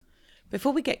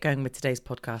Before we get going with today's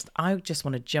podcast, I just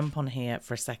want to jump on here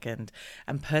for a second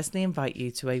and personally invite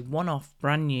you to a one-off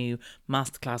brand new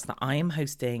masterclass that I am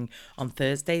hosting on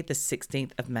Thursday, the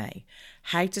 16th of May.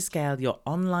 How to scale your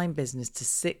online business to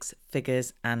 6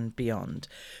 figures and beyond.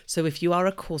 So if you are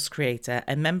a course creator,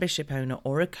 a membership owner,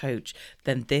 or a coach,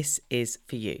 then this is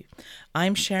for you.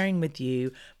 I'm sharing with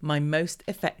you my most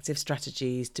effective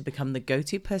strategies to become the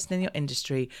go-to person in your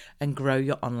industry and grow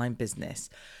your online business.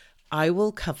 I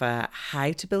will cover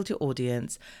how to build your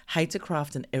audience, how to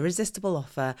craft an irresistible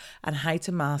offer, and how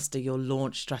to master your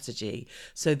launch strategy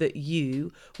so that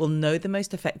you will know the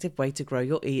most effective way to grow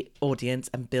your audience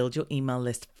and build your email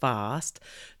list fast,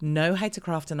 know how to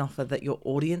craft an offer that your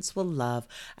audience will love,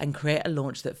 and create a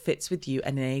launch that fits with you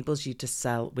and enables you to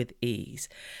sell with ease.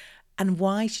 And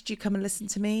why should you come and listen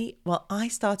to me? Well, I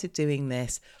started doing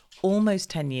this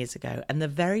almost 10 years ago. And the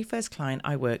very first client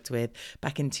I worked with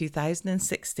back in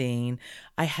 2016,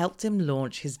 I helped him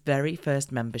launch his very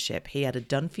first membership. He had a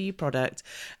done-for-you product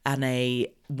and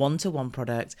a one-to-one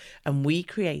product, and we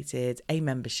created a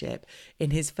membership.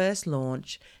 In his first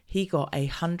launch, he got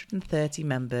 130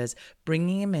 members,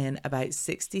 bringing him in about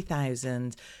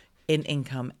 60,000 in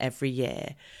income every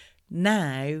year.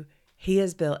 Now, he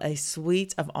has built a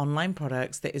suite of online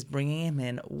products that is bringing him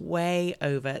in way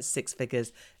over 6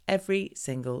 figures every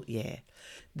single year.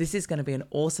 This is going to be an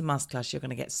awesome masterclass. You're going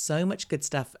to get so much good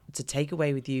stuff to take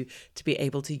away with you to be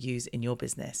able to use in your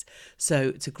business.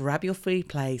 So to grab your free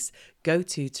place, go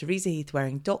to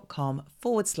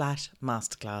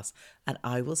teresaheathwareing.com/masterclass, and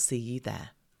I will see you there.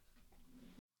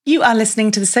 You are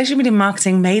listening to the Social Media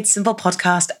Marketing Made Simple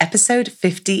podcast, episode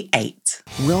 58.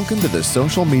 Welcome to the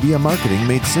Social Media Marketing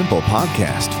Made Simple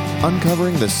podcast,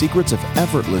 uncovering the secrets of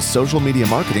effortless social media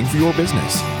marketing for your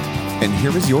business. And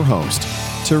here is your host,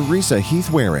 Teresa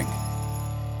Heathwareing.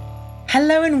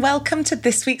 Hello and welcome to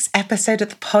this week's episode of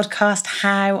the podcast.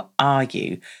 How are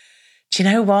you? Do you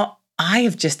know what? I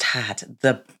have just had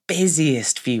the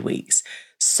busiest few weeks.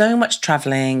 So much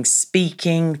traveling,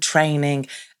 speaking, training,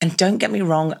 and don't get me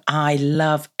wrong, I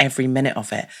love every minute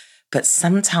of it. But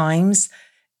sometimes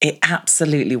it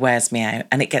absolutely wears me out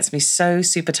and it gets me so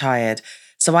super tired.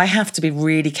 So I have to be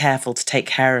really careful to take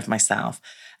care of myself.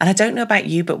 And I don't know about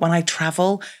you, but when I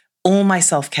travel, all my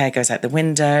self-care goes out the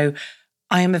window.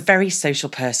 I am a very social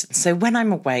person. So when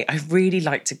I'm away, I really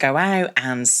like to go out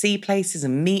and see places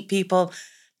and meet people,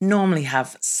 normally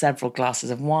have several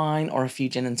glasses of wine or a few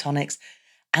gin and tonics.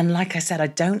 And like I said, I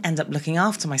don't end up looking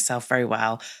after myself very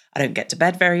well. I don't get to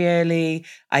bed very early.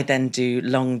 I then do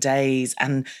long days.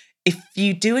 And if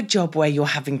you do a job where you're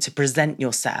having to present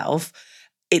yourself,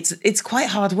 it's quite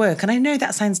hard work. And I know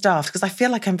that sounds daft because I feel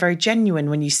like I'm very genuine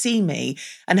when you see me.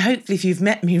 And hopefully if you've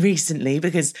met me recently,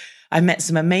 because I met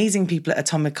some amazing people at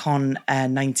AtomicCon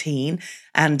 19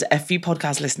 and a few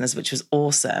podcast listeners, which was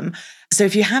awesome. So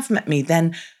if you have met me,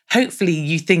 then hopefully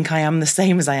you think I am the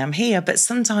same as I am here. But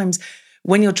sometimes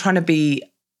when you're trying to be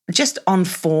just on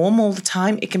form all the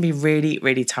time, it can be really,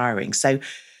 really tiring. So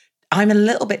I'm a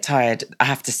little bit tired, I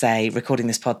have to say, recording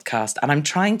this podcast, and I'm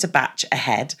trying to batch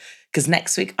ahead because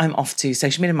next week I'm off to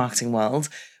Social Media Marketing World,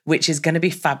 which is going to be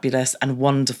fabulous and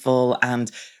wonderful and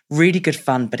really good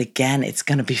fun. But again, it's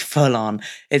going to be full on.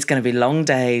 It's going to be long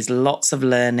days, lots of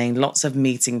learning, lots of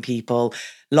meeting people,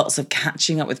 lots of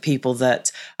catching up with people that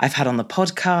I've had on the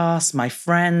podcast, my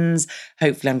friends.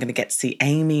 Hopefully I'm going to get to see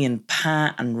Amy and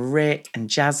Pat and Rick and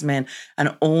Jasmine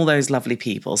and all those lovely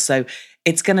people. So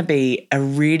it's going to be a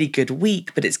really good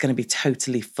week, but it's going to be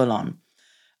totally full on.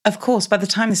 Of course, by the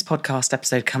time this podcast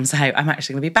episode comes out, I'm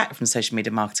actually going to be back from Social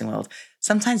Media Marketing World.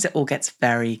 Sometimes it all gets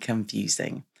very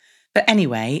confusing. But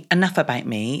anyway, enough about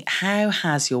me. How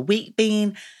has your week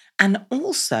been? And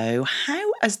also,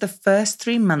 how has the first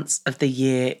 3 months of the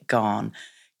year gone?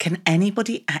 Can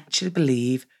anybody actually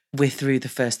believe we're through the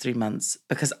first 3 months?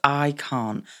 Because I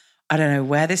can't. I don't know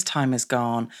where this time has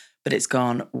gone, but it's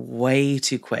gone way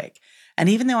too quick. And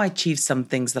even though I achieved some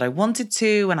things that I wanted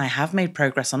to, and I have made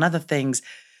progress on other things,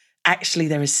 actually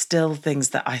there is still things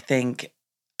that I think,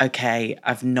 okay,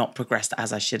 I've not progressed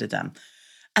as I should have done.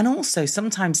 And also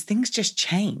sometimes things just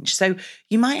change. So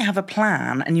you might have a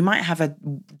plan and you might have a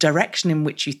direction in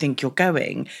which you think you're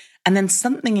going. And then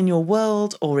something in your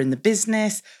world or in the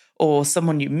business or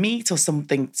someone you meet or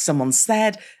something someone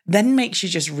said then makes you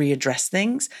just readdress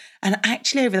things. And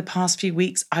actually over the past few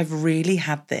weeks, I've really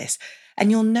had this.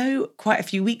 And you'll know quite a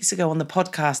few weeks ago on the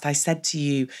podcast, I said to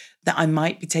you that I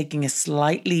might be taking a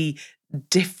slightly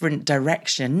different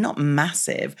direction, not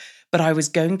massive, but I was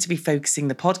going to be focusing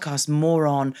the podcast more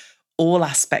on all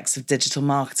aspects of digital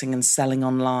marketing and selling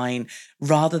online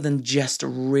rather than just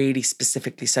really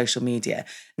specifically social media.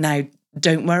 Now,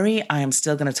 Don't worry, I am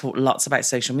still going to talk lots about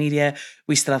social media.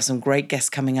 We still have some great guests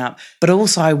coming up, but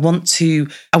also I want to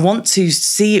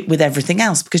see it with everything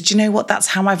else, because do you know what? That's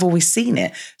how I've always seen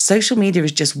it. Social media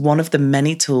is just one of the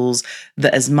many tools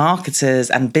that as marketers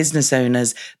and business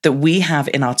owners that we have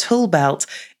in our tool belt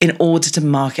in order to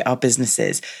market our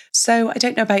businesses. So I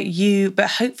don't know about you, but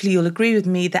hopefully you'll agree with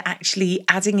me that actually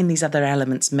adding in these other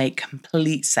elements make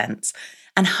complete sense.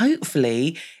 And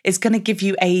hopefully it's going to give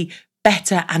you a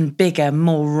better and bigger,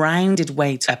 more rounded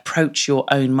way to approach your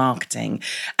own marketing,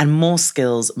 and more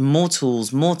skills, more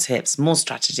tools, more tips, more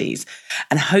strategies.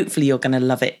 And hopefully you're going to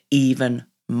love it even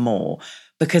more,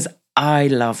 because I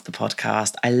love the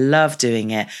podcast. I love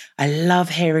doing it. I love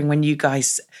hearing when you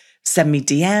guys send me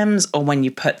DMs, or when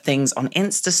you put things on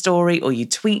Insta story, or you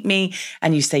tweet me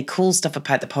and you say cool stuff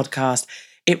about the podcast.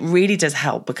 It really does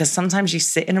help, because sometimes you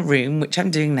sit in a room, which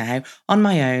I'm doing now on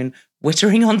my own,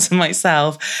 wittering onto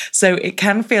myself. So it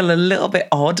can feel a little bit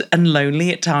odd and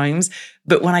lonely at times.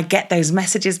 But when I get those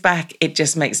messages back, it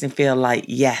just makes me feel like,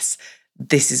 yes,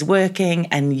 this is working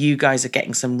and you guys are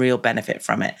getting some real benefit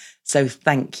from it. So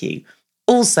thank you.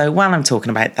 Also, while I'm talking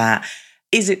about that,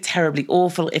 is it terribly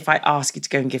awful if I ask you to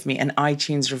go and give me an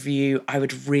iTunes review? I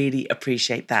would really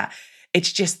appreciate that.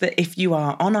 It's just that if you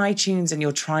are on iTunes and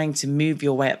you're trying to move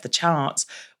your way up the charts,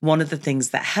 one of the things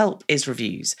that help is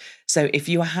reviews. So if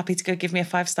you are happy to go give me a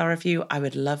 5-star review, I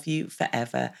would love you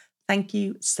forever. Thank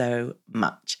you so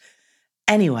much.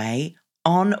 Anyway,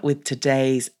 on with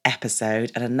today's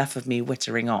episode, and enough of me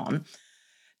wittering on.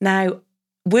 Now,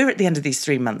 we're at the end of these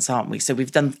 3 months, aren't we? So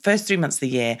we've done the first 3 months of the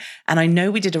year, and I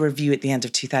know we did a review at the end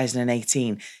of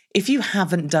 2018. If you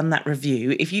haven't done that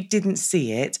review, if you didn't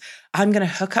see it, I'm going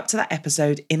to hook up to that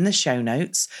episode in the show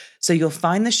notes. So you'll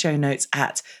find the show notes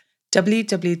at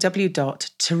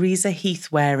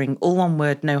www.teresaheathwaring, all one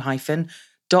word, no hyphen,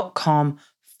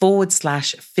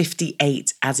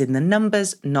 .com/58, as in the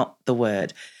numbers, not the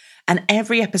word. And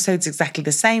every episode's exactly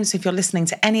the same. So if you're listening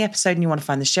to any episode and you want to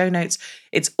find the show notes,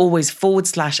 it's always /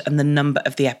 and the number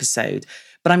of the episode.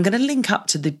 But I'm going to link up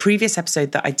to the previous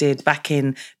episode that I did back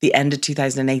in the end of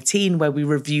 2018, where we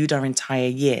reviewed our entire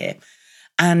year.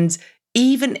 And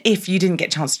even if you didn't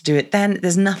get a chance to do it then,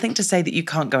 there's nothing to say that you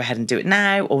can't go ahead and do it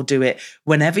now, or do it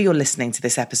whenever you're listening to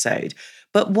this episode.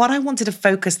 But what I wanted to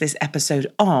focus this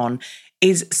episode on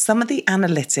is some of the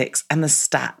analytics and the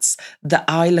stats that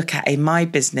I look at in my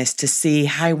business to see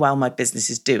how well my business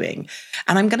is doing.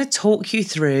 And I'm going to talk you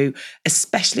through,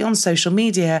 especially on social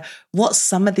media, what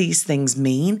some of these things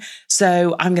mean.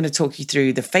 So I'm going to talk you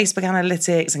through the Facebook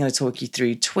analytics. I'm going to talk you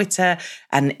through Twitter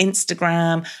and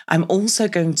Instagram. I'm also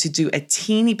going to do a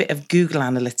teeny bit of Google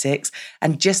Analytics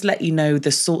and just let you know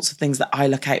the sorts of things that I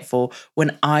look out for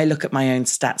when I look at my own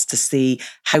stats to see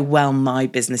how well my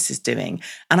business is doing.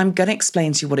 And I'm going to explain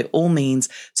to you what it all means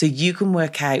so you can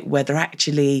work out whether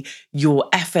actually your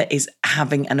effort is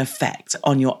having an effect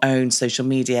on your own social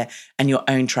media and your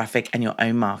own traffic and your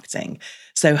own marketing.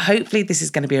 So hopefully this is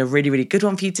going to be a really, really good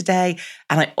one for you today.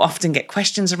 And I often get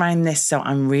questions around this, so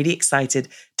I'm really excited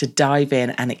to dive in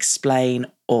and explain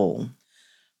all.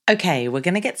 Okay, we're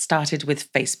going to get started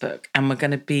with Facebook, and we're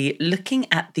going to be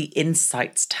looking at the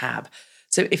Insights tab.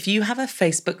 So if you have a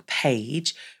Facebook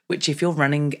page, which if you're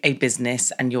running a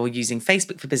business and you're using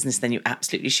Facebook for Business, then you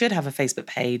absolutely should have a Facebook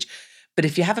page. But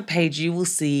if you have a page, you will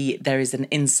see there is an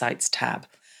Insights tab.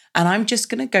 And I'm just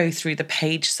going to go through the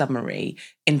page summary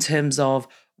in terms of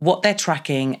what they're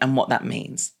tracking and what that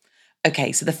means.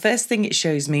 Okay, so the first thing it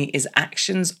shows me is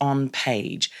actions on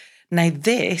page. Now,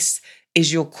 this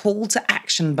is your call to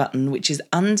action button, which is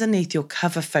underneath your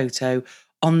cover photo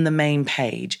on the main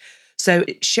page. So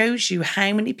it shows you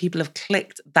how many people have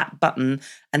clicked that button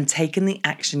and taken the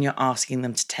action you're asking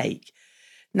them to take.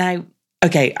 Now,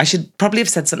 okay, I should probably have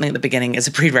said something at the beginning as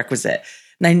a prerequisite.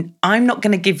 Now, I'm not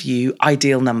going to give you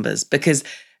ideal numbers, because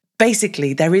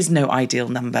basically there is no ideal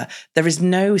number. There is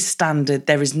no standard.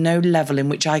 There is no level in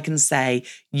which I can say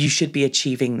you should be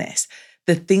achieving this.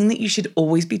 The thing that you should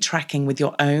always be tracking with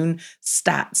your own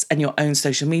stats and your own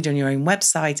social media and your own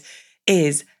website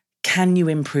is, can you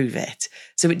improve it?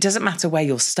 So it doesn't matter where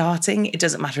you're starting. It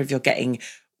doesn't matter if you're getting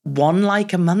 1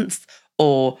 like a month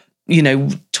or,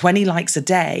 20 likes a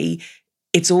day.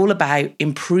 It's all about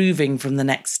improving from the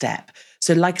next step.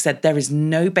 So like I said, there is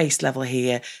no base level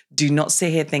here. Do not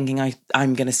sit here thinking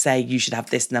I'm going to say you should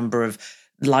have this number of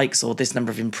likes or this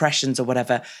number of impressions or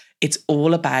whatever. It's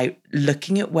all about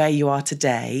looking at where you are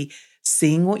today,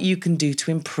 seeing what you can do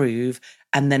to improve,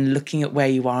 and then looking at where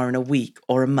you are in a week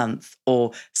or a month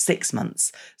or 6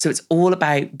 months. So it's all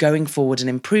about going forward and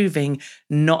improving,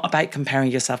 not about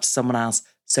comparing yourself to someone else.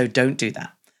 So don't do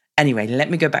that. Anyway, let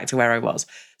me go back to where I was.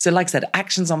 So like I said,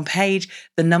 actions on page,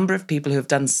 the number of people who have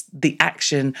done the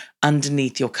action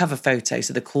underneath your cover photo,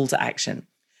 so the call to action.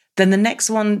 Then the next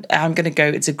one, I'm going to go,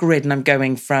 it's a grid and I'm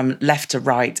going from left to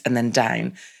right and then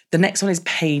down. The next one is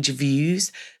page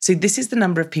views. So this is the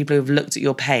number of people who have looked at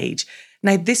your page.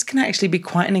 Now, this can actually be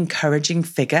quite an encouraging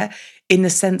figure in the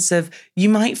sense of you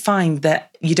might find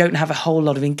that you don't have a whole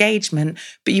lot of engagement,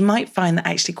 but you might find that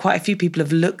actually quite a few people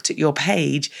have looked at your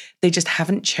page. They just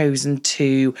haven't chosen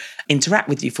to interact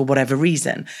with you for whatever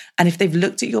reason. And if they've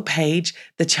looked at your page,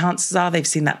 the chances are they've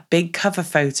seen that big cover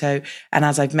photo. And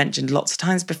as I've mentioned lots of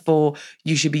times before,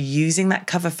 you should be using that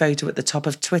cover photo at the top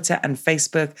of Twitter and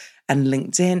Facebook and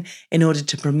LinkedIn in order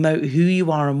to promote who you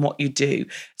are and what you do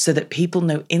so that people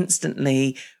know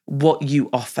instantly what you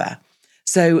offer.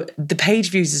 So the page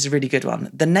views is a really good one.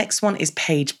 The next one is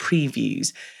page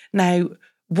previews. Now,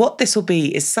 what this will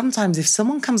be is sometimes if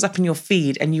someone comes up in your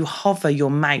feed and you hover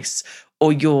your mouse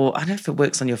or I don't know if it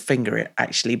works on your finger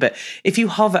actually, but if you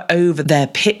hover over their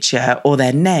picture or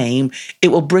their name, it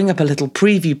will bring up a little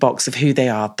preview box of who they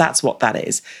are. That's what that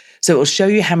is. So it will show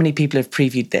you how many people have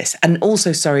previewed this. And also,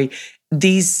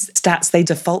 these stats, they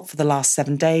default for the last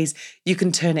 7 days. You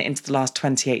can turn it into the last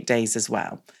 28 days as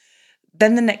well.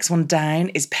 Then the next one down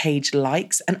is page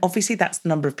likes. And obviously that's the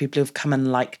number of people who have come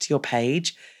and liked your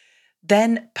page.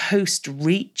 Then post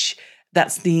reach.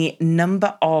 That's the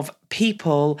number of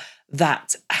people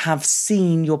that have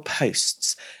seen your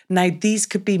posts. Now, these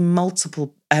could be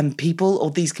multiple people, or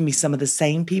these can be some of the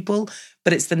same people,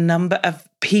 but it's the number of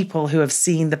people who have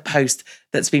seen the post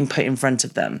that's been put in front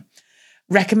of them.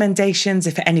 Recommendations,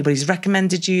 if anybody's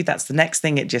recommended you, that's the next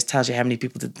thing. It just tells you how many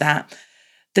people did that.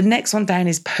 The next one down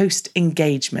is post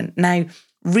engagement. Now,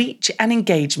 reach and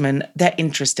engagement, they're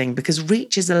interesting because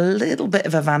reach is a little bit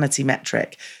of a vanity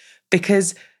metric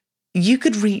because you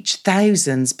could reach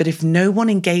thousands, but if no one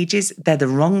engages, they're the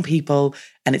wrong people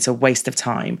and it's a waste of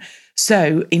time.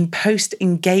 So in post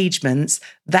engagements,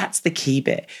 that's the key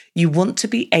bit. You want to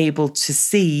be able to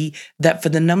see that for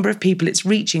the number of people it's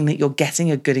reaching, that you're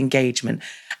getting a good engagement.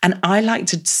 And I like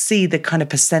to see the kind of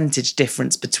percentage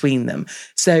difference between them.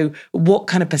 So what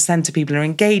kind of percent of people are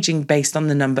engaging based on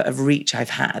the number of reach I've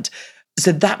had.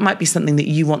 So that might be something that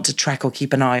you want to track or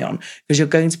keep an eye on because you're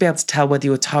going to be able to tell whether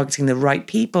you're targeting the right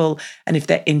people and if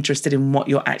they're interested in what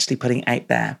you're actually putting out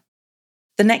there.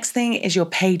 The next thing is your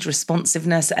page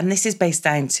responsiveness. And this is based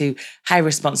down to how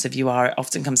responsive you are. It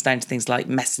often comes down to things like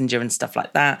Messenger and stuff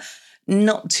like that.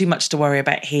 Not too much to worry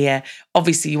about here.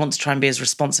 Obviously, you want to try and be as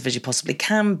responsive as you possibly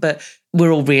can, but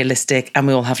we're all realistic and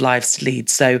we all have lives to lead.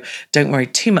 So don't worry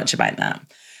too much about that.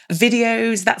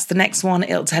 Videos, that's the next one.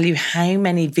 It'll tell you how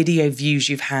many video views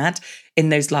you've had in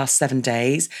those last 7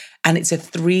 days. And it's a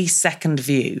 3-second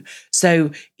view.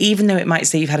 So even though it might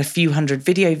say you've had a few hundred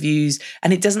video views,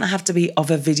 and it doesn't have to be of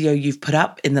a video you've put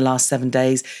up in the last 7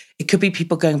 days, it could be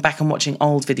people going back and watching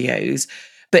old videos,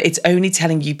 but it's only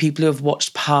telling you people who have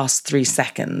watched past 3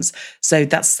 seconds. So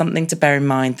that's something to bear in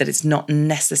mind, that it's not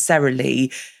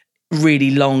necessarily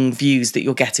really long views that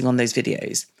you're getting on those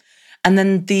videos. And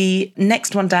then the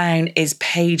next one down is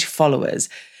page followers.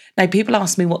 Now, people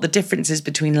ask me what the difference is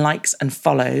between likes and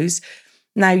follows.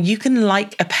 Now, you can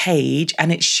like a page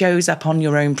and it shows up on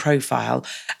your own profile.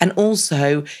 And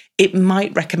also, it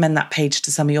might recommend that page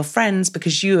to some of your friends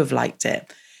because you have liked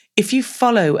it. If you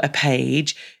follow a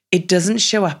page, it doesn't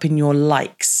show up in your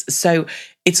likes. So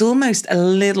it's almost a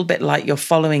little bit like you're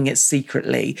following it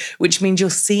secretly, which means you're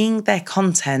seeing their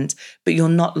content, but you're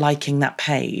not liking that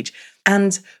page.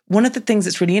 And one of the things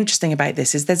that's really interesting about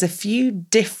this is there's a few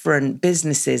different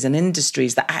businesses and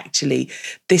industries that actually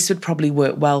this would probably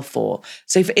work well for.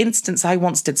 So for instance, I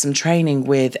once did some training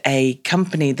with a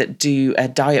company that do a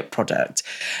diet product,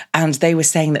 and they were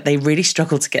saying that they really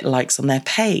struggle to get likes on their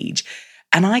page.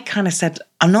 And I kind of said,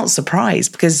 I'm not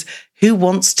surprised, because who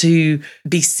wants to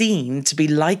be seen to be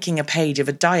liking a page of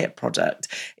a diet product?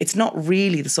 It's not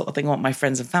really the sort of thing I want my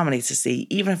friends and family to see,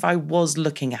 even if I was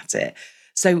looking at it.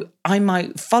 So I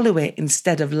might follow it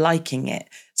instead of liking it.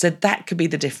 So that could be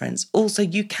the difference. Also,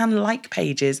 you can like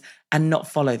pages and not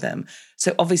follow them.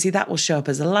 So obviously that will show up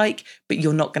as a like, but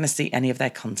you're not going to see any of their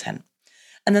content.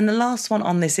 And then the last one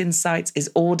on this insights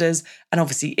is orders. And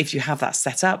obviously, if you have that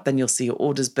set up, then you'll see your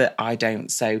orders, but I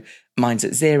don't. So mine's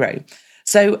at 0.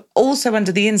 So also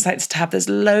under the insights tab, there's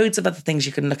loads of other things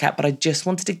you can look at, but I just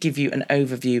wanted to give you an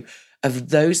overview of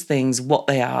those things, what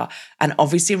they are, and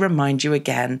obviously remind you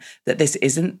again that this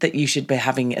isn't that you should be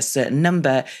having a certain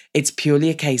number. It's purely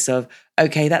a case of,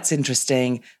 okay, that's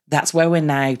interesting. That's where we're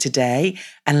now today.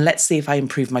 And let's see if I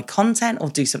improve my content or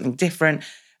do something different.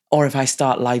 Or if I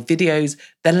start live videos,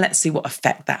 then let's see what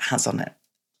effect that has on it.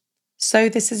 So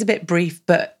this is a bit brief,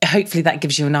 but hopefully that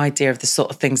gives you an idea of the sort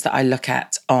of things that I look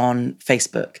at on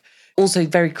Facebook. Also,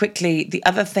 very quickly, the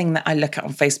other thing that I look at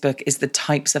on Facebook is the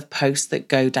types of posts that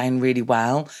go down really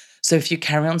well. So if you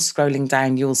carry on scrolling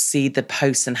down, you'll see the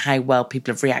posts and how well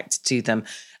people have reacted to them.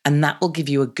 And that will give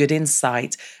you a good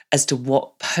insight as to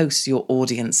what posts your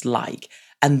audience like.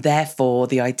 And therefore,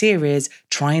 the idea is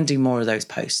try and do more of those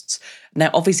posts. Now,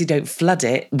 obviously, don't flood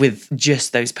it with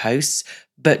just those posts,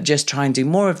 but just try and do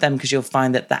more of them because you'll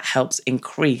find that that helps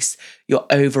increase your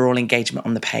overall engagement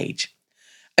on the page.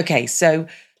 Okay, so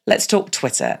let's talk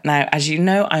Twitter. Now, as you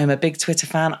know, I am a big Twitter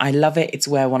fan. I love it. It's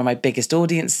where one of my biggest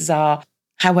audiences are.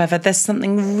 However, there's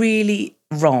something really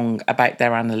wrong about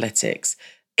their analytics.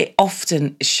 It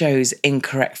often shows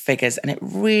incorrect figures and it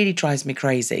really drives me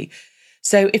crazy.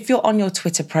 So if you're on your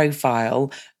Twitter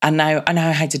profile, and now I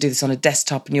know how to do this on a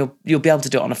desktop and you'll be able to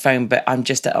do it on a phone, but I'm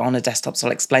just on a desktop, so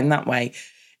I'll explain that way.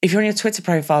 If you're on your Twitter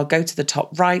profile, go to the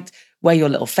top right where your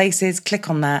little face is, click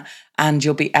on that, and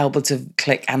you'll be able to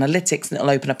click analytics and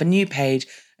it'll open up a new page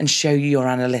and show you your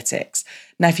analytics.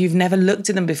 Now, if you've never looked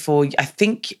at them before, I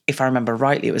think if I remember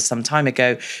rightly, it was some time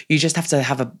ago, you just have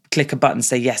to click a button,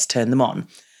 say yes, turn them on.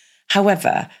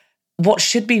 However, what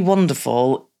should be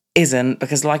wonderful isn't,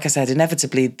 because like I said,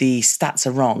 inevitably the stats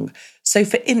are wrong. So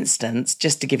for instance,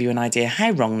 just to give you an idea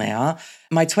how wrong they are,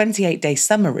 my 28-day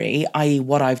summary, i.e.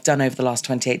 what I've done over the last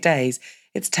 28 days,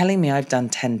 it's telling me I've done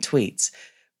 10 tweets.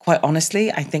 Quite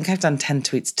honestly, I think I've done 10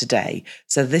 tweets today.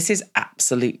 So this is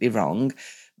absolutely wrong.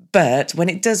 But when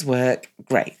it does work,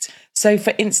 great. So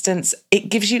for instance, it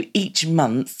gives you each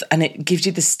month and it gives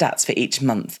you the stats for each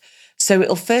month. So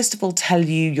it'll first of all tell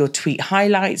you your tweet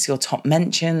highlights, your top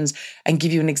mentions, and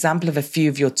give you an example of a few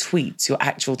of your tweets, your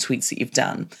actual tweets that you've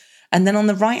done. And then on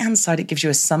the right-hand side, it gives you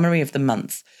a summary of the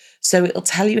month. So it'll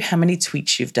tell you how many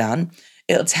tweets you've done.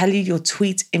 It'll tell you your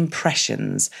tweet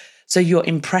impressions. So your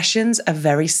impressions are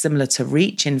very similar to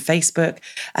reach in Facebook,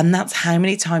 and that's how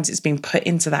many times it's been put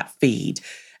into that feed.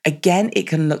 Again, it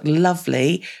can look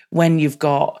lovely when you've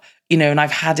got, and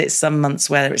I've had it some months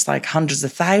where it's like hundreds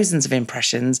of thousands of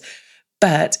impressions,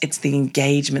 but it's the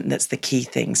engagement that's the key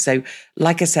thing. So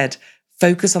like I said,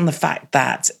 focus on the fact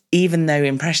that even though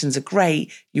impressions are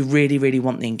great, you really, really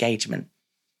want the engagement.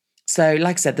 So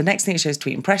like I said, the next thing it shows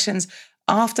tweet impressions.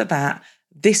 After that,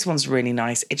 this one's really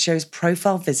nice. It shows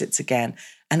profile visits again.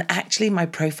 And actually my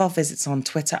profile visits on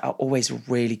Twitter are always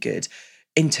really good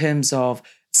in terms of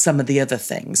some of the other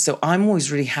things. So I'm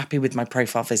always really happy with my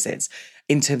profile visits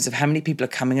in terms of how many people are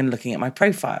coming and looking at my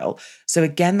profile. So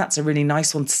again, that's a really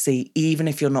nice one to see, even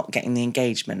if you're not getting the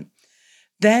engagement.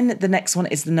 Then the next one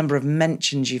is the number of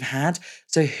mentions you've had.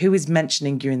 So who is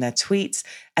mentioning you in their tweets?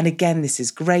 And again, this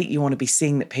is great. You want to be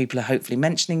seeing that people are hopefully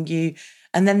mentioning you.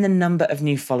 And then the number of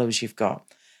new followers you've got.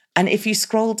 And if you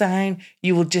scroll down,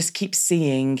 you will just keep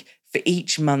seeing for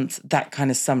each month that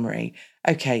kind of summary.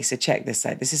 Okay, so check this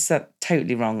out. This is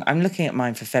totally wrong. I'm looking at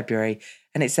mine for February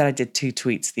and it said I did 2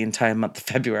 tweets the entire month of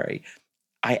February.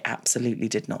 I absolutely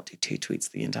did not do 2 tweets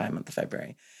the entire month of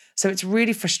February. So it's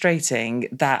really frustrating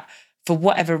that for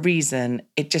whatever reason,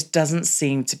 it just doesn't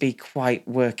seem to be quite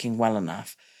working well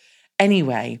enough.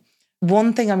 Anyway,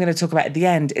 one thing I'm going to talk about at the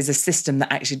end is a system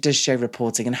that actually does show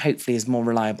reporting and hopefully is more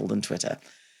reliable than Twitter.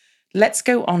 Let's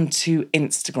go on to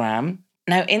Instagram.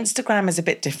 Now, Instagram is a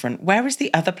bit different. Whereas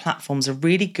the other platforms are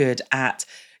really good at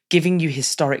giving you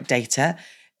historic data,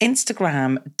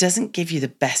 Instagram doesn't give you the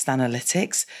best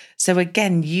analytics. So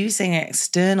again, using an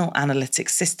external analytics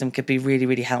system could be really,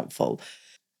 really helpful.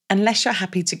 Unless you're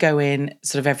happy to go in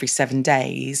sort of every 7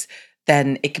 days,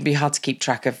 then it can be hard to keep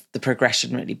track of the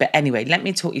progression really. But anyway, let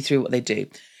me talk you through what they do.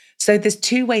 So there's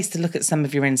 2 ways to look at some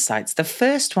of your insights. The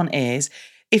first one is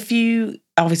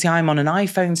obviously I'm on an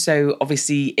iPhone, so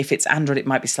obviously if it's Android, it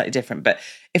might be slightly different. But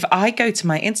if I go to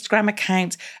my Instagram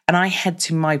account and I head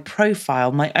to my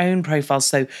profile, my own profile,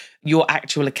 so your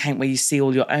actual account where you see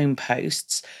all your own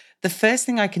posts, the first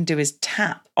thing I can do is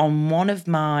tap on one of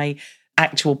my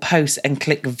actual posts and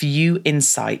click View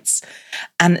Insights.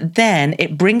 And then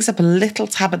it brings up a little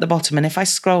tab at the bottom. And if I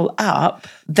scroll up,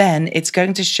 then it's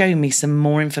going to show me some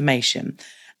more information.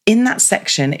 In that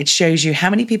section, it shows you how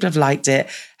many people have liked it,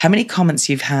 how many comments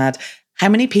you've had, how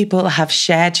many people have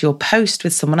shared your post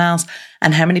with someone else,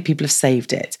 and how many people have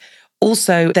saved it.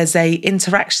 Also, there's a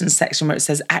interaction section where it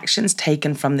says actions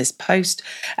taken from this post,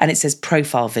 and it says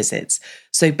profile visits.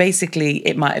 So basically,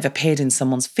 it might have appeared in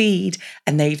someone's feed,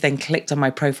 and they've then clicked on my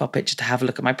profile picture to have a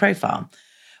look at my profile.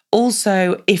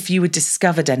 Also, if you were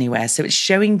discovered anywhere. So it's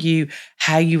showing you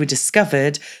how you were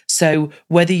discovered. So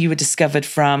whether you were discovered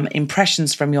from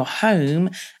impressions from your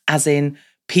home, as in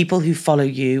people who follow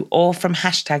you, or from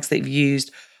hashtags that you've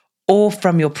used, or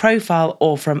from your profile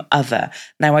or from other.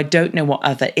 Now, I don't know what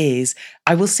other is.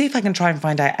 I will see if I can try and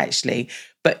find out actually,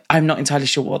 but I'm not entirely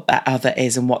sure what that other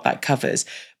is and what that covers.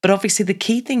 But obviously the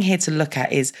key thing here to look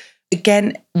at is,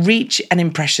 again, reach and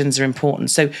impressions are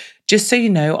important. So just so you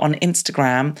know, on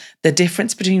Instagram, the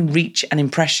difference between reach and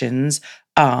impressions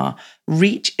are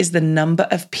reach is the number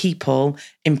of people,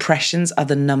 impressions are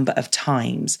the number of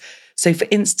times. So for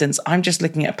instance, I'm just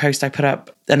looking at a post I put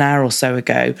up an hour or so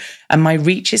ago, and my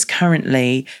reach is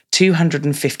currently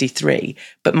 253,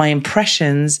 but my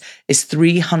impressions is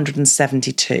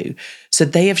 372. So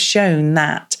they have shown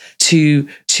that to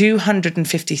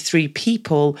 253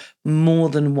 people more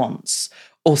than once,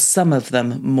 or some of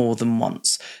them more than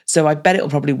once. So I bet it'll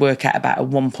probably work out about a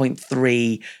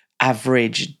 1.3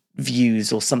 average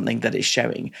views or something that it's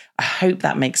showing. I hope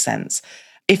that makes sense.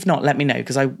 If not, let me know,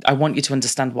 because I want you to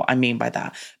understand what I mean by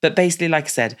that. But basically, like I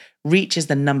said, reach is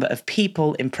the number of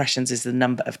people, impressions is the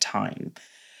number of time.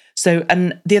 So,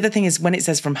 and the other thing is when it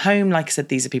says from home, like I said,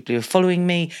 these are people who are following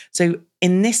me. So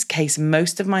in this case,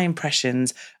 most of my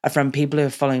impressions are from people who are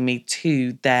following me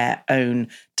to their own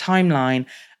timeline.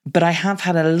 But I have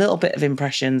had a little bit of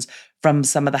impressions from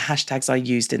some of the hashtags I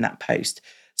used in that post.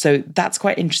 So that's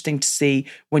quite interesting to see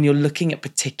when you're looking at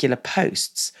particular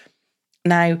posts.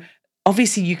 Now,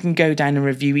 obviously, you can go down and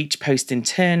review each post in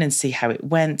turn and see how it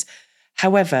went.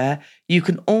 However, you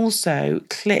can also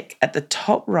click at the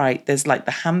top right, there's like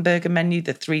the hamburger menu,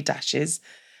 the 3 dashes.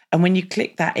 And when you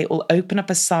click that, it will open up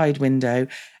a side window,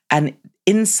 and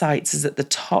Insights is at the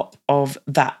top of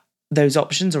those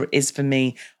options, or it is for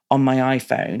me on my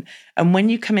iPhone. And when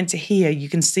you come into here, you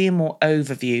can see a more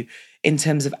overview in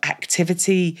terms of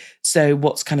activity. So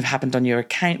what's kind of happened on your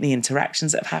account, the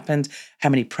interactions that have happened, how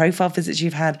many profile visits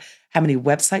you've had, how many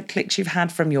website clicks you've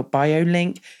had from your bio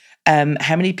link,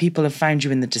 how many people have found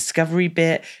you in the discovery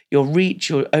bit, your reach,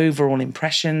 your overall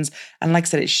impressions. And like I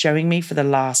said, it's showing me for the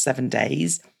last 7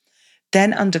 days.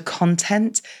 Then under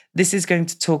content, this is going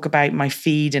to talk about my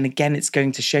feed. And again, it's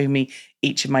going to show me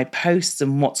each of my posts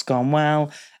and what's gone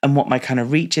well and what my kind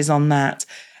of reach is on that.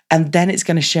 And then it's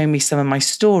going to show me some of my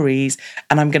stories,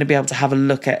 and I'm going to be able to have a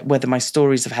look at whether my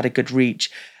stories have had a good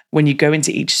reach. When you go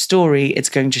into each story, it's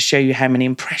going to show you how many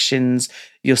impressions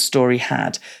your story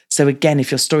had. So again,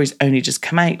 if your story's only just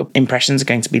come out, impressions are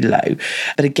going to be low.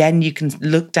 But again, you can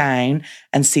look down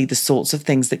and see the sorts of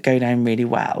things that go down really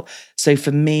well. So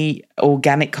for me,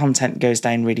 organic content goes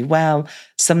down really well.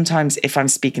 Sometimes if I'm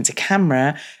speaking to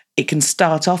camera, it can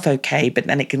start off okay, but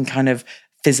then it can kind of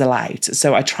fizzle out.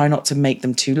 So I try not to make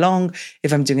them too long.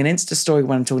 If I'm doing an Insta story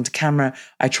when I'm talking to camera,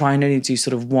 I try and only do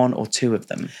sort of 1 or 2 of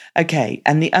them. Okay,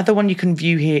 and the other one you can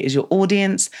view here is your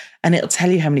audience, and it'll tell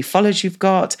you how many followers you've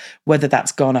got, whether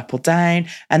that's gone up or down,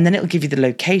 and then it'll give you the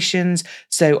locations.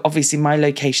 So obviously my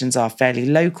locations are fairly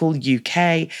local,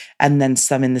 UK, and then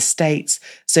some in the States.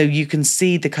 So you can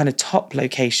see the kind of top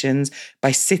locations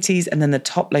by cities and then the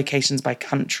top locations by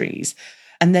countries.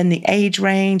 And then the age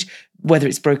range, whether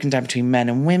it's broken down between men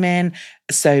and women.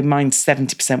 So mine's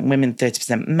 70% women,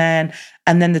 30% men.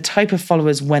 And then the type of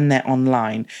followers when they're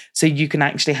online. So you can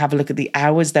actually have a look at the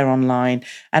hours they're online.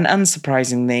 And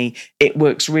unsurprisingly, it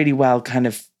works really well kind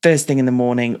of first thing in the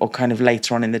morning or kind of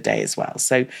later on in the day as well.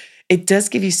 So it does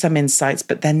give you some insights,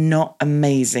 but they're not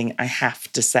amazing, I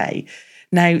have to say.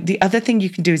 Now, the other thing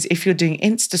you can do is if you're doing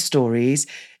Insta stories,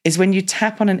 is when you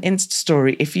tap on an Insta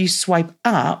story, if you swipe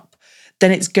up,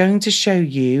 then it's going to show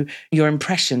you your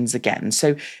impressions again.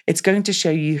 So it's going to show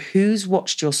you who's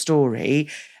watched your story.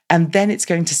 And then it's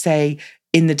going to say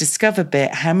in the discover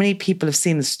bit, how many people have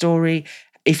seen the story,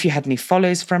 if you had any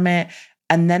follows from it,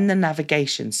 and then the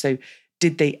navigation. So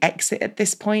did they exit at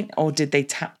this point or did they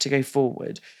tap to go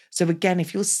forward? So again,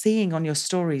 if you're seeing on your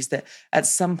stories that at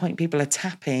some point people are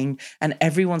tapping and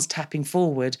everyone's tapping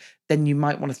forward, then you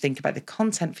might want to think about the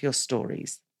content for your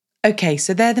stories. Okay,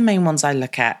 so they're the main ones I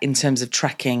look at in terms of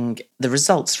tracking the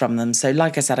results from them. So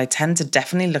like I said, I tend to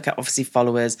definitely look at obviously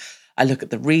followers. I look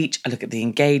at the reach, I look at the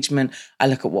engagement, I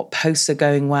look at what posts are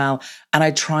going well, and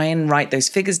I try and write those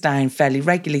figures down fairly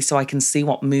regularly so I can see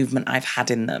what movement I've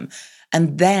had in them.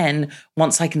 And then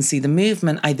once I can see the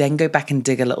movement, I then go back and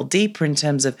dig a little deeper in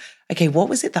terms of, okay, what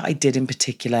was it that I did in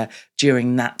particular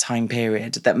during that time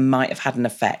period that might have had an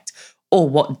effect? Or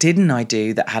what didn't I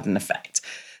do that had an effect?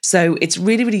 So it's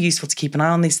really, really useful to keep an eye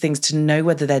on these things to know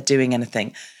whether they're doing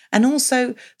anything. And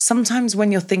also, sometimes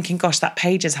when you're thinking, gosh, that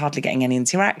page is hardly getting any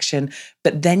interaction,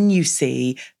 but then you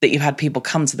see that you've had people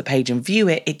come to the page and view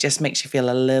it, it just makes you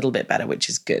feel a little bit better, which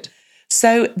is good.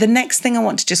 So the next thing I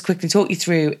want to just quickly talk you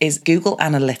through is Google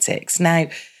Analytics. Now,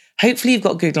 Hopefully you've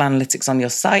got Google Analytics on your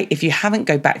site. If you haven't,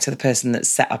 go back to the person that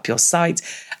set up your site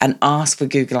and ask for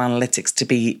Google Analytics to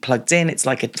be plugged in. It's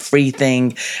like a free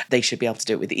thing. They should be able to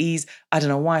do it with ease. I don't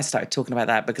know why I started talking about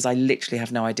that, because I literally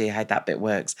have no idea how that bit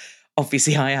works.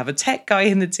 Obviously, I have a tech guy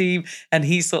in the team and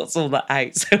he sorts all that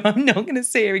out. So I'm not going to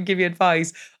sit here and give you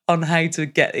advice on how to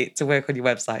get it to work on your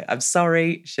website. I'm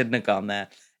sorry, shouldn't have gone there.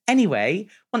 Anyway,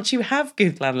 once you have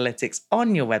Google Analytics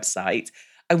on your website,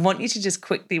 I want you to just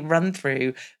quickly run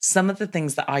through some of the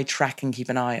things that I track and keep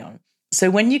an eye on.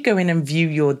 So when you go in and view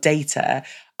your data,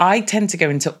 I tend to go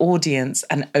into audience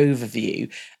and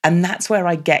overview, and that's where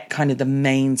I get kind of the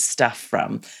main stuff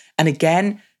from. And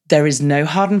again, there is no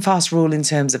hard and fast rule in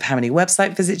terms of how many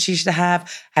website visits you should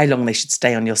have, how long they should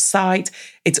stay on your site.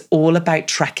 It's all about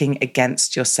tracking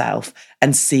against yourself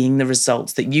and seeing the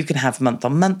results that you can have month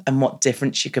on month and what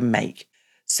difference you can make.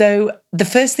 So the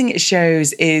first thing it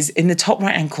shows is in the top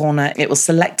right-hand corner, it will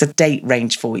select a date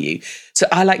range for you. So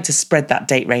I like to spread that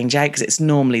date range out because it's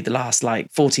normally the last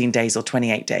 14 days or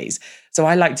 28 days. So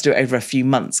I like to do it over a few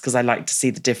months because I like to see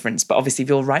the difference. But obviously, if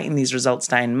you're writing these results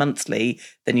down monthly,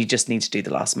 then you just need to do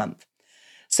the last month.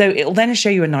 So it'll then show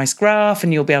you a nice graph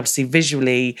and you'll be able to see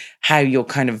visually how your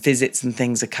kind of visits and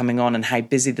things are coming on and how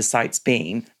busy the site's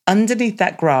been. Underneath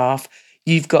that graph,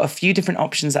 you've got a few different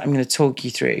options that I'm going to talk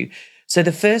you through. So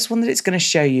the first one that it's going to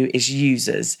show you is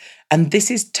users. And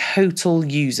this is total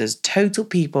users, total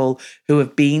people who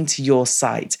have been to your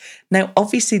site. Now,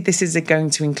 obviously, this is going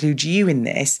to include you in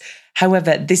this.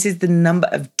 However, this is the number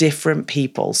of different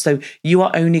people. So you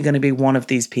are only going to be one of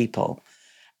these people.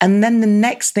 And then the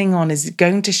next thing on is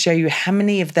going to show you how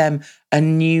many of them are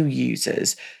new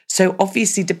users. So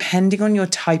obviously, depending on your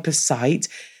type of site,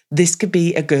 this could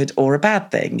be a good or a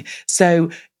bad thing. So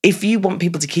if you want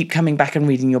people to keep coming back and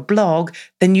reading your blog,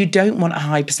 then you don't want a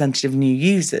high percentage of new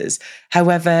users.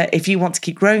 However, if you want to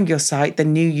keep growing your site,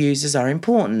 then new users are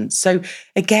important. So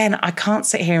again, I can't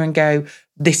sit here and go,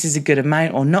 this is a good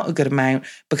amount or not a good amount,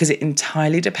 because it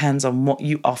entirely depends on what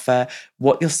you offer,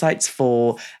 what your site's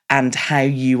for, and how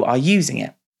you are using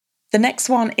it. The next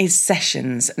one is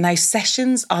sessions. Now,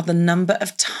 sessions are the number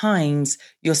of times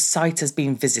your site has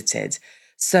been visited.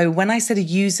 So when I said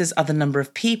users are the number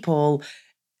of people,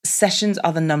 sessions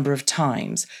are the number of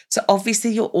times. So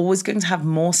obviously you're always going to have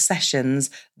more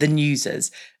sessions than users.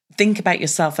 Think about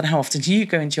yourself and how often you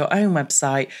go into your own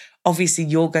website. Obviously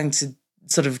you're going to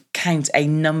sort of count a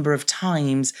number of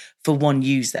times for one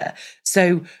user.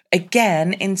 So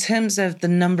again, in terms of the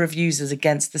number of users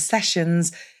against the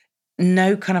sessions,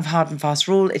 no kind of hard and fast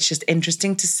rule. It's just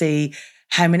interesting to see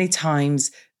how many times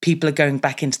people are going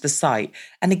back into the site.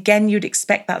 And again, you'd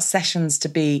expect that sessions to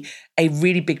be a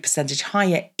really big percentage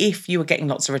higher if you were getting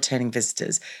lots of returning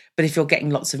visitors. But if you're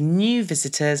getting lots of new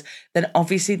visitors, then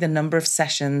obviously the number of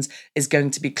sessions is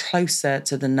going to be closer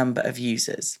to the number of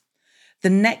users. The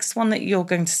next one that you're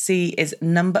going to see is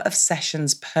number of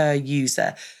sessions per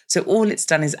user. So all it's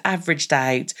done is averaged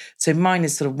out. So mine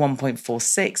is sort of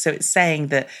 1.46. So it's saying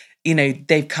that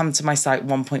they've come to my site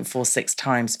 1.46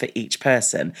 times for each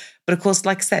person. But of course,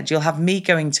 like I said, you'll have me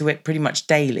going to it pretty much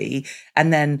daily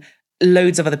and then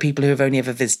loads of other people who have only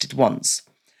ever visited once.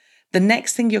 The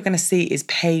next thing you're going to see is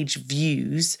page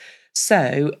views.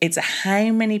 So it's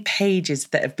how many pages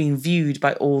that have been viewed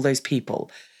by all those people.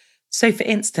 So for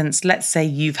instance, let's say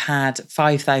you've had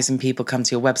 5,000 people come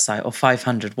to your website or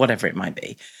 500, whatever it might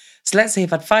be. So let's say you've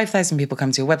had 5,000 people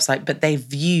come to your website, but they've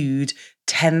viewed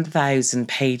 10,000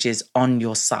 pages on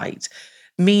your site,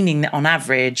 meaning that on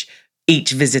average,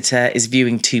 each visitor is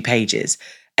viewing 2 pages.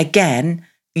 Again,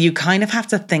 you kind of have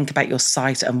to think about your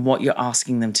site and what you're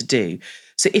asking them to do.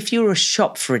 So if you're a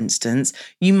shop, for instance,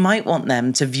 you might want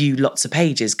them to view lots of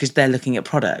pages because they're looking at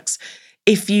products.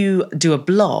 If you do a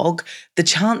blog, the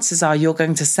chances are you're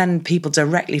going to send people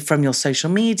directly from your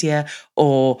social media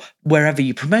or wherever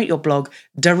you promote your blog,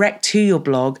 direct to your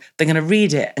blog. They're going to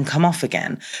read it and come off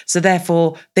again. So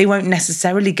therefore, they won't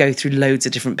necessarily go through loads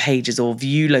of different pages or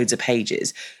view loads of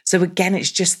pages. So again,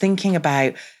 it's just thinking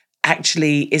about,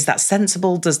 actually, is that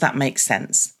sensible? Does that make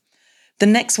sense? The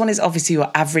next one is obviously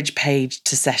your average page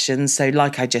to sessions. So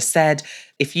like I just said,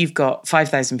 if you've got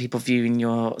 5,000 people viewing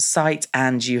your site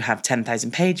and you have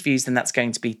 10,000 page views, then that's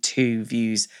going to be 2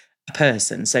 views a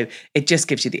person. So it just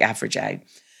gives you the average out.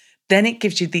 Then it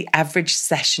gives you the average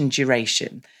session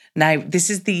duration. Now,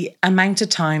 this is the amount of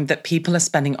time that people are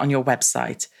spending on your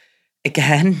website.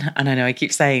 Again, and I know I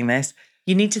keep saying this,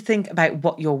 you need to think about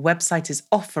what your website is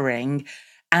offering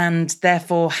and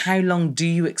therefore how long do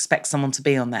you expect someone to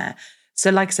be on there. So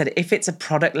like I said, if it's a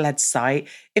product-led site,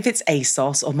 if it's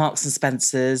ASOS or Marks and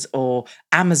Spencer's or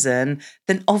Amazon,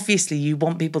 then obviously you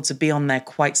want people to be on there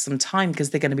quite some time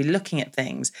because they're going to be looking at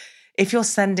things. If you're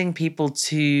sending people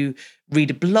to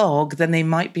read a blog, then they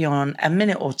might be on a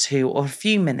minute or two or a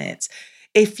few minutes.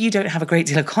 If you don't have a great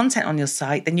deal of content on your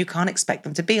site, then you can't expect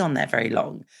them to be on there very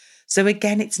long. So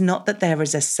again, it's not that there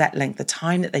is a set length of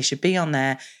time that they should be on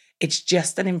there. It's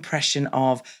just an impression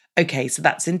of, okay, so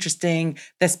that's interesting.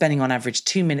 They're spending on average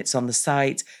 2 minutes on the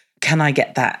site. Can I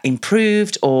get that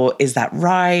improved? Or is that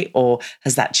right? Or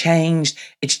has that changed?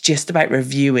 It's just about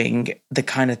reviewing the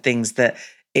kind of things that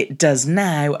it does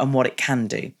now and what it can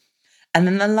do. And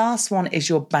then the last one is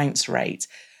your bounce rate.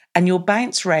 And your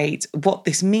bounce rate, what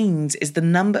this means is the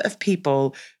number of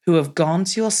people who have gone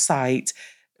to your site,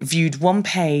 viewed one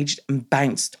page and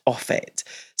bounced off it.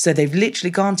 So they've literally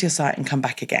gone to your site and come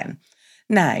back again.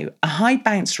 Now, a high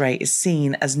bounce rate is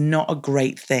seen as not a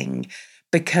great thing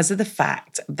because of the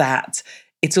fact that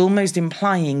it's almost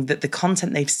implying that the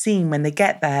content they've seen when they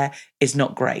get there is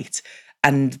not great.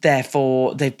 And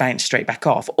therefore they've bounced straight back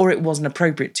off, or it wasn't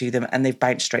appropriate to them and they've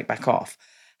bounced straight back off.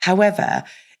 However,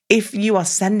 if you are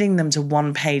sending them to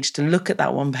one page to look at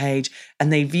that one page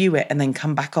and they view it and then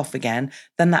come back off again,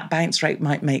 then that bounce rate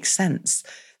might make sense.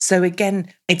 So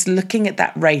again, it's looking at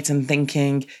that rate and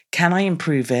thinking, can I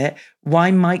improve it?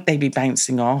 Why might they be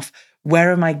bouncing off?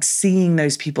 Where am I seeing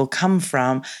those people come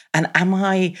from? And am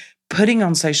I putting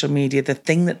on social media the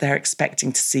thing that they're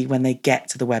expecting to see when they get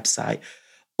to the website?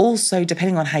 Also,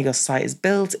 depending on how your site is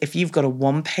built, if you've got a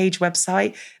one-page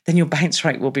website, then your bounce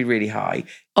rate will be really high.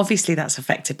 Obviously, that's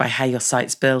affected by how your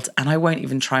site's built, and I won't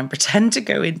even try and pretend to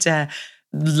go into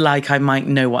like I might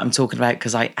know what I'm talking about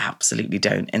because I absolutely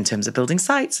don't in terms of building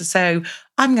sites. So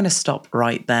I'm going to stop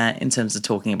right there in terms of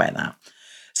talking about that.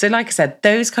 So like I said,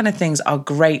 those kind of things are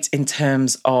great in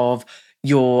terms of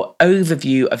your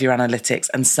overview of your analytics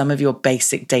and some of your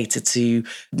basic data to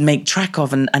make track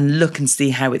of and look and see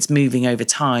how it's moving over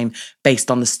time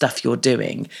based on the stuff you're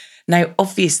doing. Now,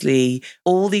 obviously,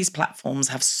 all these platforms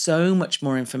have so much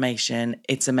more information.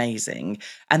 It's amazing.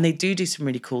 And they do some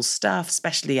really cool stuff,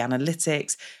 especially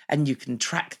analytics, and you can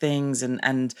track things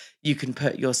and you can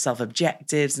put yourself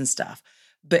objectives and stuff.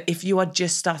 But if you are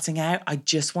just starting out, I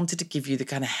just wanted to give you the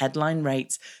kind of headline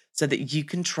rates so that you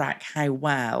can track how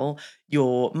well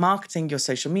your marketing, your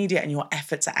social media, and your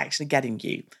efforts are actually getting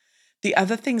you. The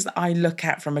other things that I look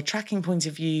at from a tracking point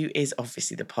of view is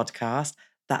obviously the podcast.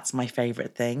 That's my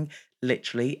favorite thing.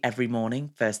 Literally every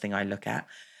morning, first thing I look at.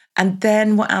 And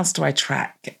then what else do I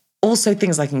track? Also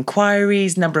things like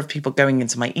inquiries, number of people going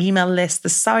into my email list, the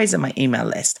size of my email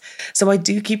list. So I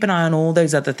do keep an eye on all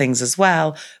those other things as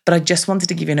well. But I just wanted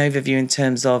to give you an overview in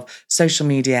terms of social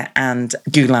media and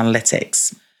Google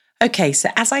Analytics. Okay, so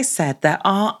as I said, there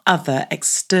are other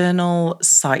external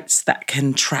sites that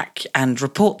can track and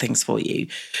report things for you,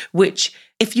 which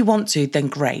if you want to, then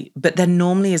great. But there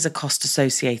normally is a cost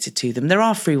associated to them. There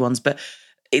are free ones, but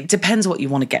it depends what you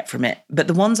want to get from it. But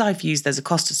the ones I've used, there's a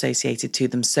cost associated to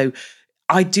them. So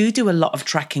I do a lot of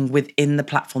tracking within the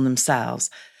platform themselves.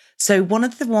 So one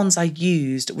of the ones I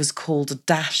used was called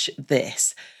Dash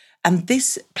This. And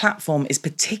this platform is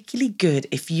particularly good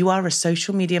if you are a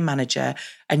social media manager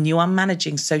and you are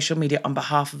managing social media on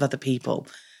behalf of other people.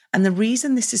 And the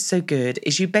reason this is so good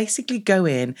is you basically go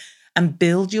in and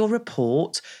build your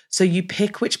report. So you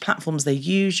pick which platforms they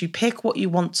use, you pick what you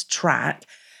want to track,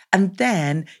 and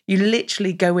then you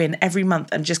literally go in every month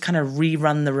and just kind of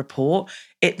rerun the report.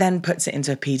 It then puts it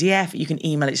into a PDF. You can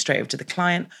email it straight over to the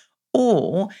client.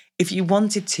 Or if you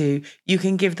wanted to, you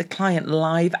can give the client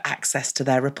live access to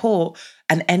their report.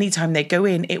 And anytime they go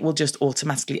in, it will just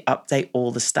automatically update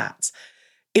all the stats.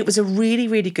 It was a really,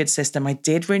 really good system. I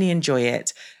did really enjoy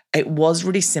it. It was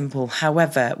really simple.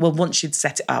 However, once you'd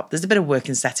set it up, there's a bit of work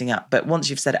in setting up, but once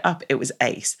you've set it up, it was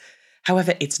ace.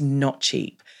 However, it's not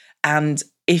cheap. And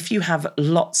if you have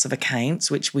lots of accounts,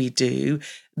 which we do,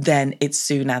 then it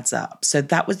soon adds up. So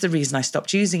that was the reason I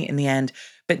stopped using it in the end.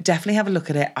 But definitely have a look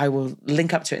at it. I will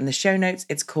link up to it in the show notes.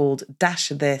 It's called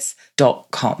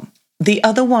dashthis.com. The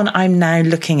other one I'm now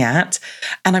looking at,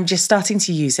 and I'm just starting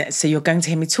to use it, so you're going to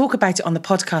hear me talk about it on the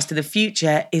podcast in the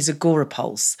future, is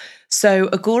Agorapulse. So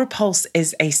Agorapulse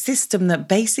is a system that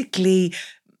basically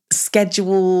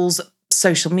schedules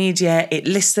social media. It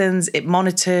listens, it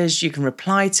monitors, you can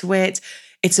reply to it.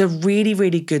 It's a really,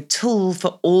 really good tool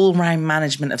for all-round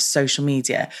management of social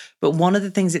media. But one of the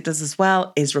things it does as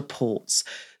well is reports.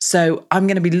 So I'm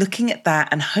going to be looking at that,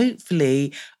 and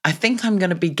hopefully, I think I'm going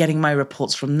to be getting my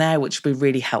reports from there, which will be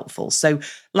really helpful. So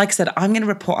like I said, I'm going to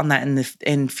report on that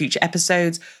in future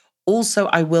episodes. Also,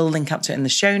 I will link up to it in the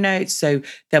show notes. So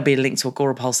there'll be a link to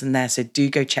Agorapulse in there. So do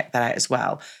go check that out as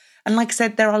well. And like I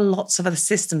said, there are lots of other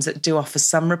systems that do offer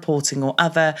some reporting or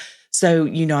other. So,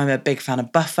 I'm a big fan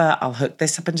of Buffer. I'll hook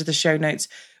this up into the show notes.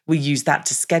 We use that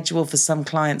to schedule for some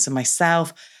clients and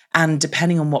myself. And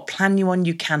depending on what plan you're on,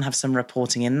 you can have some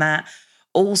reporting in that.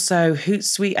 Also,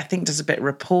 Hootsuite, I think, does a bit of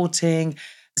reporting.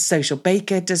 Social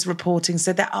Baker does reporting.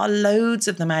 So there are loads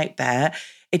of them out there.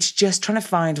 It's just trying to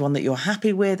find one that you're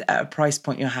happy with at a price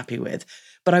point you're happy with.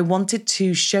 But I wanted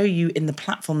to show you in the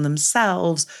platform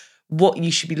themselves what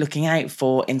you should be looking out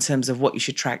for in terms of what you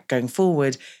should track going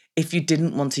forward if you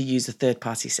didn't want to use a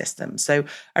third-party system. So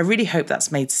I really hope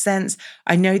that's made sense.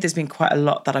 I know there's been quite a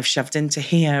lot that I've shoved into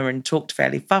here and talked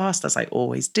fairly fast, as I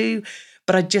always do,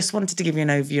 but I just wanted to give you an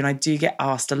overview, and I do get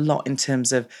asked a lot in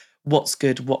terms of what's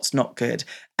good, what's not good.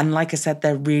 And like I said,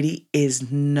 there really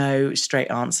is no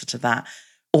straight answer to that.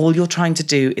 All you're trying to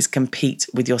do is compete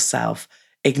with yourself,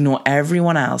 ignore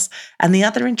everyone else. And the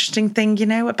other interesting thing,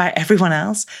 about everyone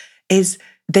else is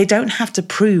they don't have to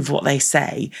prove what they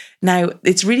say. Now,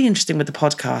 it's really interesting with the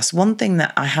podcast. One thing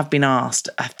that I have been asked,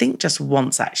 I think just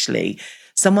once actually,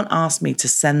 someone asked me to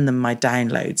send them my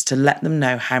downloads to let them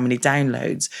know how many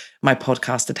downloads my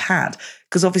podcast had.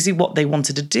 Because obviously what they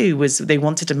wanted to do was they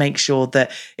wanted to make sure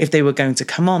that if they were going to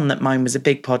come on, that mine was a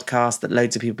big podcast, that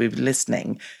loads of people would be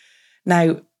listening.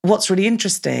 Now, what's really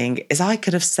interesting is I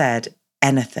could have said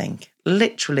anything,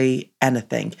 literally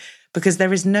anything, because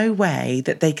there is no way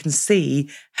that they can see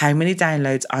how many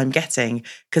downloads I'm getting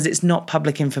because it's not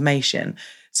public information.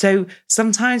 So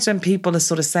sometimes when people are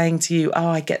sort of saying to you, oh,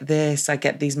 I get this, I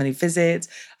get these many visits,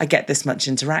 I get this much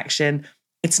interaction,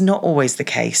 it's not always the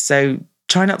case. So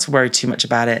try not to worry too much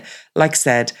about it. Like I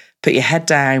said, put your head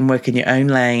down, work in your own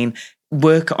lane,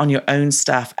 work on your own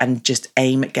stuff, and just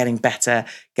aim at getting better,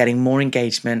 getting more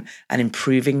engagement and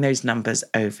improving those numbers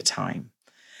over time.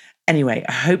 Anyway,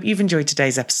 I hope you've enjoyed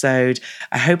today's episode.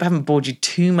 I hope I haven't bored you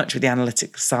too much with the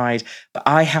analytics side, but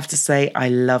I have to say I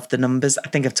love the numbers. I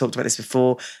think I've talked about this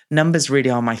before. Numbers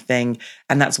really are my thing.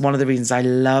 And that's one of the reasons I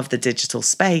love the digital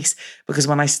space, because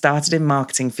when I started in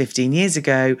marketing 15 years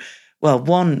ago, well,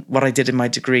 one, what I did in my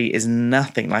degree is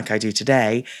nothing like I do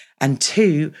today. And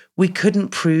two, we couldn't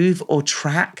prove or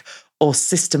track or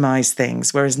systemize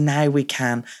things, whereas now we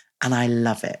can, and I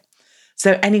love it.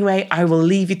 So anyway, I will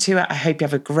leave you to it. I hope you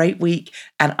have a great week,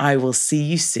 and I will see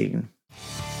you soon.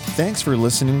 Thanks for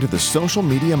listening to the Social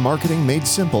Media Marketing Made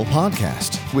Simple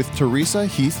podcast with Teresa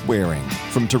Heath Waring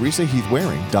from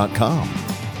teresaheathwaring.com.